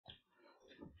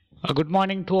Good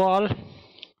morning to all.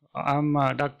 I'm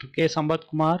Dr. K.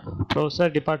 Sampathkumar, Professor,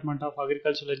 Department of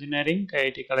Agricultural Engineering,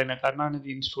 IIT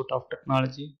Karnanidhi Institute of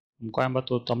Technology,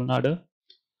 Coimbatore, Tamil Nadu.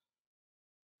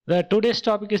 Today's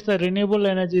topic is the renewable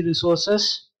energy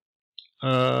resources.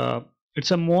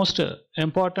 It's a most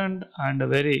important and a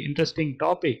very interesting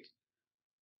topic.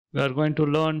 We are going to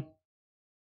learn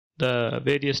the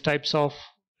various types of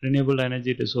renewable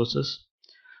energy resources.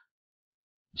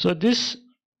 So this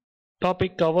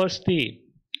topic covers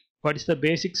what is the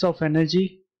basics of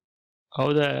energy,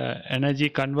 how the energy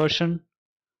conversion,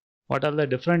 what are the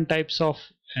different types of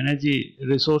energy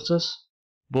resources,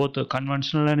 both the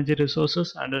conventional energy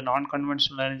resources and the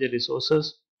non-conventional energy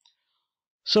resources.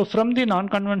 So from the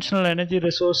non-conventional energy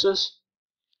resources,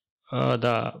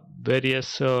 the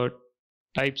various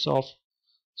types of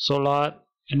solar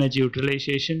energy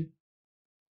utilization,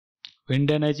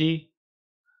 wind energy,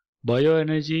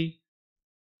 bioenergy,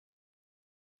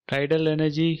 tidal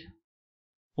energy,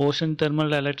 ocean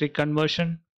thermal electric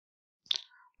conversion,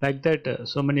 like that.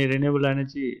 So many renewable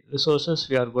energy resources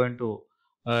we are going to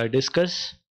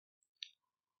discuss.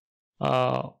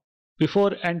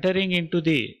 Before entering into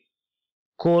the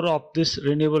core of this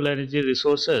renewable energy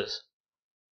resources,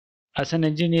 as an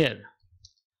engineer,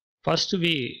 first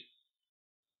we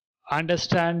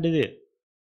understand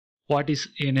what is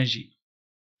energy.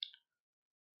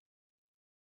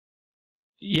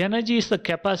 Energy is the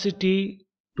capacity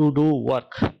to do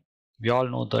work. We all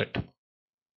know that.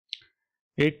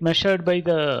 It measured by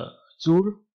the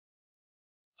joule,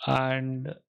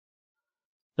 and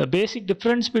the basic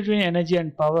difference between energy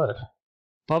and power.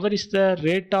 Power is the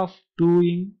rate of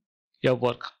doing a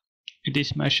work. It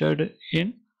is measured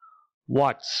in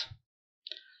watts.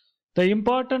 The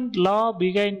important law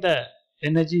behind the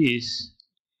energy is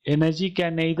energy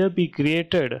can neither be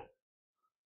created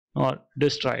nor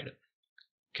destroyed.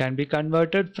 Can be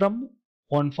converted from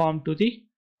one form to the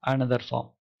another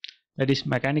form. That is,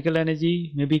 mechanical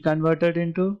energy may be converted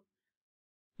into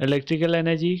electrical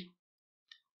energy,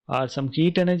 or some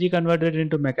heat energy converted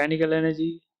into mechanical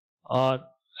energy, or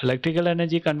electrical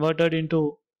energy converted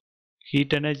into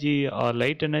heat energy or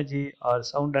light energy or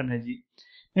sound energy.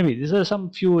 Maybe these are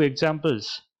some few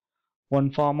examples.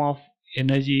 One form of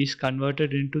energy is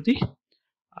converted into the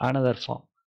another form.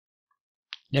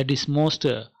 That is most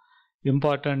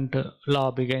important law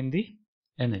behind the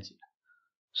energy.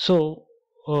 So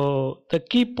the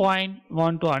key point we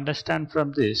want to understand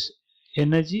from this: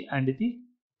 energy and the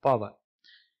power.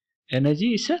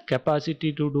 Energy is a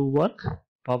capacity to do work.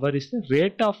 Power is the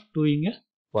rate of doing a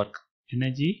work.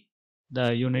 Energy,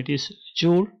 the unit is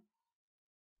joule,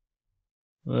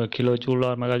 kilojoule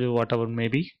or megajoule, whatever may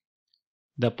be.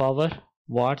 The power,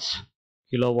 watts,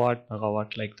 kilowatt,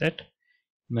 megawatt, like that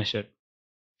measured.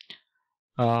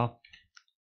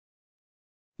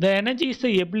 The energy is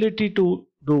the ability to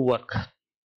do work.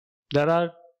 There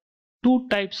are two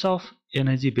types of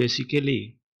energy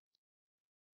basically: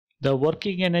 the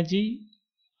working energy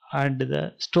and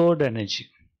the stored energy.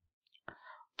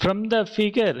 From the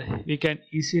figure, we can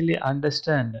easily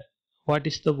understand what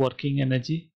is the working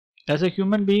energy. As a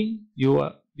human being,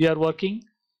 we are working,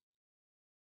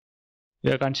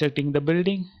 we are constructing the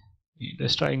building,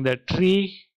 destroying the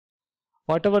tree,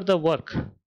 whatever the work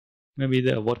may be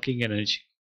the working energy.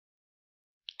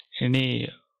 Any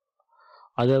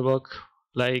other work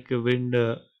like wind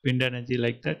energy,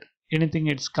 like that, anything,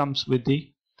 it comes with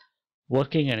the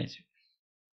working energy.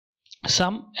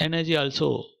 Some energy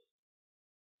also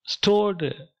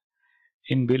stored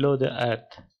in below the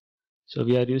earth. So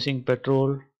we are using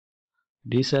petrol,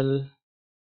 diesel,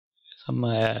 some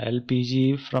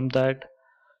LPG. From that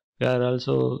we are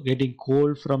also getting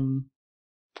coal from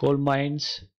coal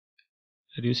mines,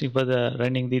 we are using for the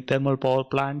running the thermal power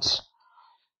plants.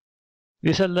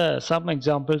 These are some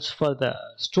examples for the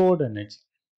stored energy.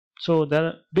 So there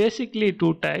are basically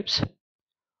two types: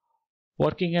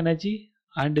 working energy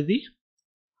and the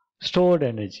stored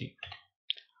energy.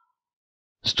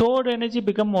 Stored energy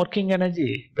become working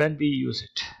energy when we use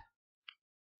it.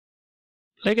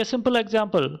 Like a simple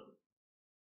example,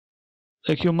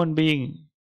 a human being,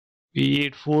 we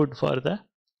eat food for the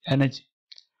energy.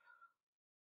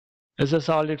 Is a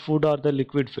solid food or the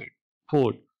liquid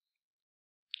food?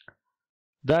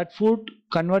 That food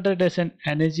converted as an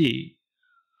energy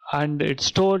and it's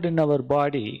stored in our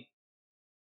body,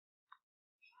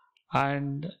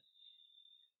 and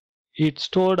it's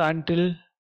stored until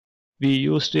we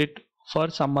used it for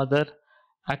some other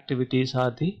activities or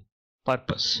the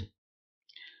purpose.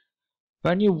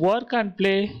 When you work and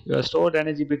play, your stored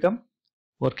energy become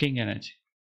working energy.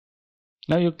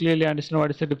 Now you clearly understand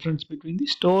what is the difference between the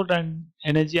stored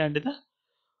energy and the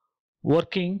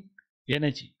working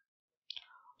energy.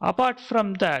 Apart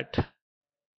from that,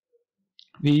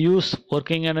 we use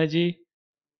working energy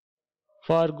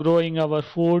for growing our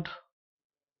food,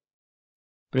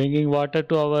 bringing water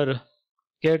to our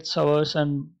kids, ours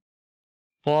and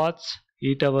pots,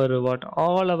 eat our what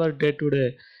all our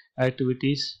day-to-day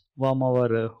activities, warm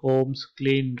our homes,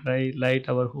 clean, dry, light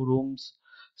our rooms,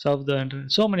 serve the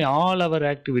so many all our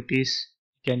activities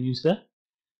can use the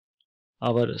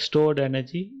our stored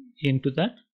energy into the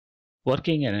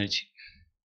working energy.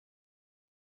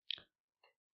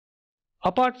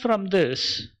 Apart from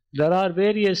this, there are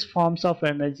various forms of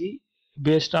energy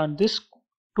based on these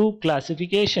two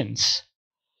classifications.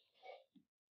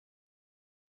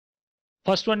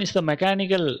 First one is the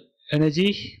mechanical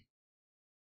energy,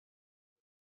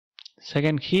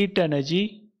 second heat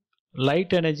energy,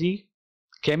 light energy,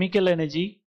 chemical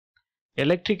energy,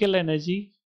 electrical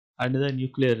energy, and the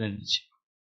nuclear energy.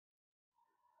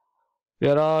 We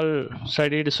are all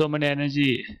studied so many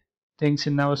energy things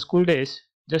in our school days.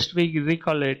 Just we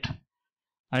recall it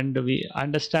and we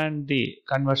understand the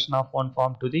conversion of one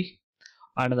form to the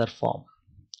another form.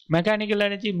 Mechanical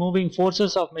energy, moving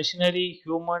forces of machinery,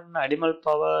 human, animal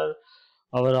power,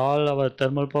 our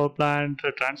thermal power plant,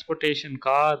 transportation,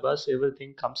 car, bus,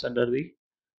 everything comes under the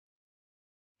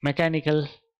mechanical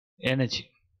energy.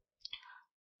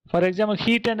 For example,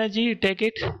 heat energy, take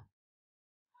it.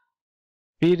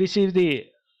 We receive the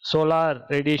solar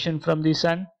radiation from the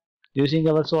sun using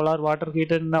our solar water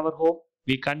heater in our home.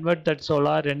 We convert that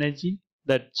solar energy,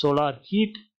 that solar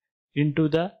heat into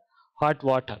the hot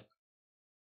water.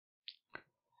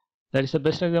 That is the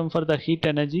best example for the heat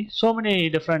energy. So many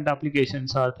different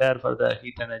applications are there for the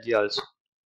heat energy also.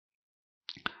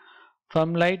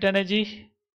 From light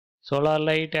energy, solar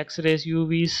light, X-rays,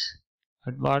 UVs,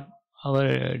 and what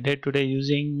our day-to-day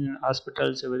using,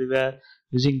 hospitals everywhere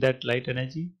using that light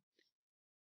energy.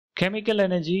 Chemical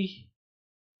energy,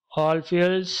 all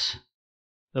fuels,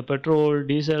 the petrol,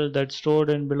 diesel that's stored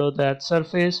in below the earth's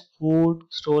surface, food,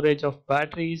 storage of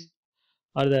batteries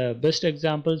are the best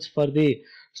examples for the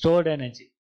stored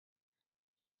energy.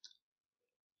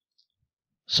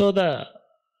 So the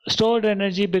stored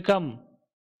energy become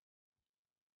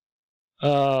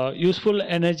useful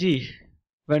energy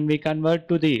when we convert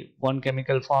to the one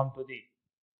chemical form to the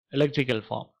electrical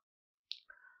form.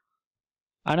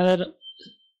 Another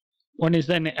one is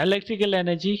the electrical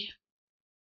energy.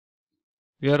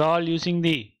 We are all using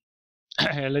the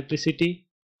electricity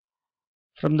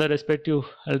from the respective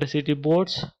electricity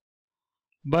boards,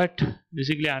 but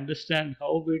basically understand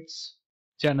how it's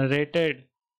generated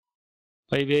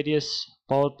by various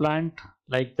power plant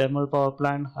like thermal power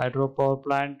plant, hydro power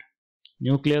plant,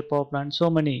 nuclear power plant, so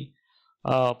many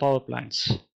power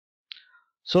plants.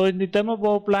 So in the thermal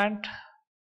power plant,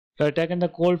 we have taken the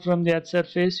coal from the earth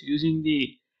surface using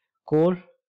the coal.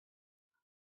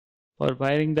 For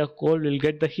firing the coal, we'll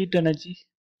get the heat energy.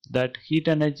 That heat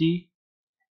energy,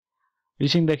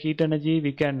 using the heat energy,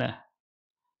 we can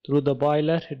through the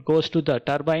boiler, it goes to the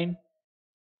turbine.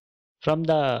 From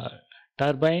the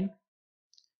turbine,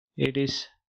 it is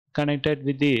connected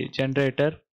with the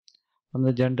generator. From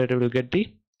the generator, we'll get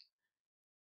the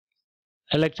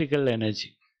electrical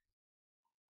energy.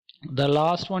 The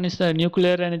last one is the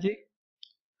nuclear energy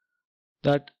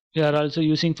that we are also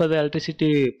using for the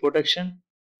electricity production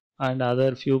and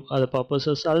other few other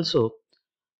purposes also.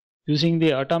 Using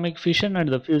the atomic fission and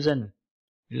the fusion,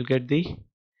 you'll get the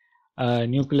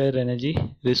nuclear energy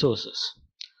resources.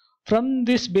 From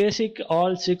this basic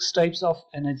all 6 types of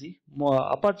energy,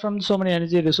 apart from so many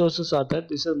energy resources are there,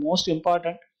 this is most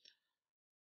important.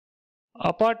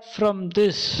 Apart from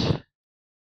this,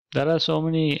 there are so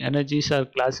many energies are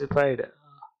classified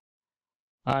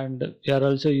and we are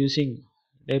also using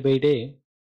day by day,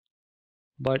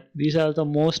 but these are the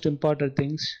most important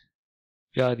things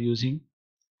we are using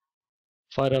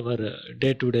for our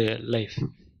day-to-day life.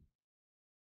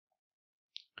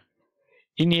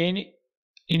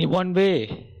 In one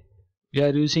way, we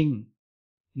are using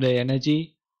the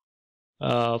energy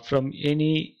from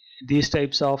any these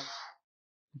types of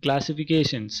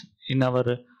classifications in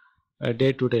our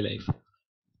day-to-day life.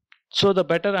 So the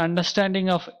better understanding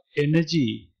of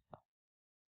energy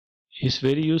is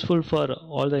very useful for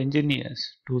all the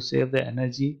engineers to save the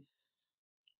energy,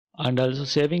 and also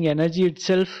saving energy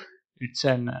itself, it's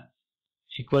an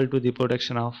equal to the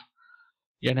production of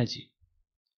energy.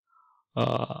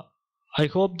 I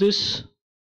hope this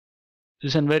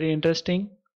is very interesting.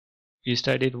 We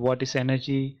studied what is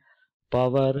energy,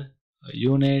 power,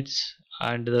 units,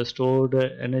 and the stored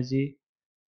energy,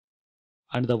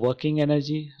 and the working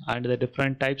energy, and the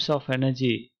different types of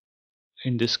energy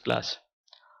in this class.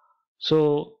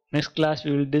 So Next class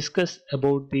we will discuss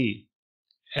about the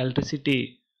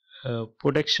electricity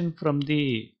production from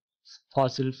the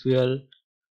fossil fuel.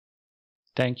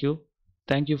 Thank you.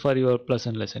 Thank you for your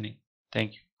pleasant listening.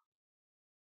 Thank you.